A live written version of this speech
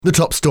The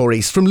top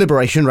stories from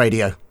Liberation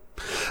Radio.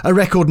 A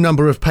record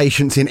number of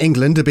patients in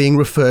England are being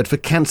referred for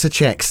cancer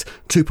checks.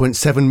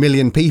 2.7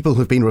 million people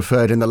have been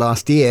referred in the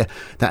last year.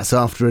 That's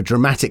after a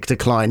dramatic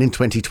decline in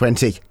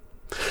 2020.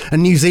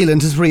 And New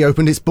Zealand has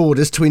reopened its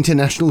borders to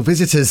international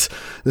visitors.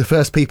 The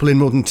first people in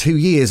more than 2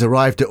 years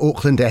arrived at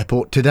Auckland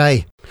Airport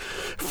today.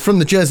 From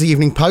the Jersey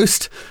Evening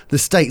Post, the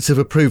states have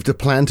approved a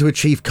plan to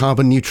achieve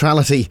carbon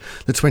neutrality.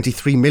 The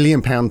 £23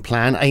 million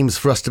plan aims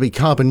for us to be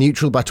carbon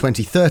neutral by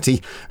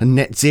 2030 and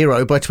net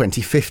zero by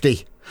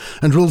 2050.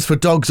 And rules for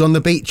dogs on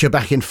the beach are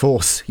back in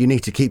force. You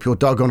need to keep your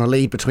dog on a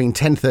lead between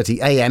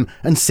 10:30am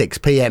and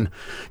 6pm.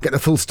 Get the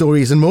full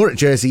stories and more at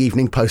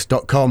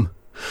jerseyeveningpost.com.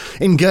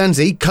 In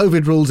Guernsey,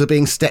 COVID rules are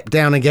being stepped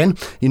down again.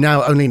 You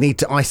now only need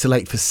to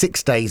isolate for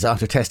 6 days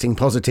after testing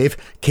positive.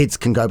 Kids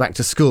can go back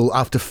to school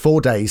after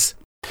 4 days.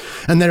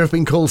 And there have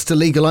been calls to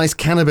legalise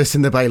cannabis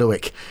in the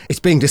Bailiwick.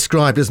 It's being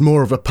described as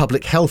more of a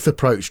public health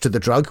approach to the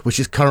drug, which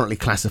is currently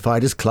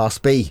classified as Class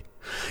B.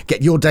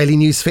 Get your daily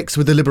news fix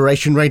with the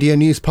Liberation Radio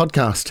News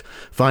podcast.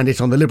 Find it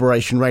on the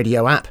Liberation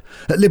Radio app,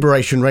 at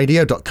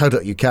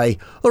liberationradio.co.uk,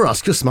 or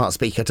ask your smart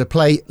speaker to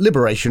play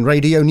Liberation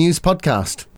Radio News podcast.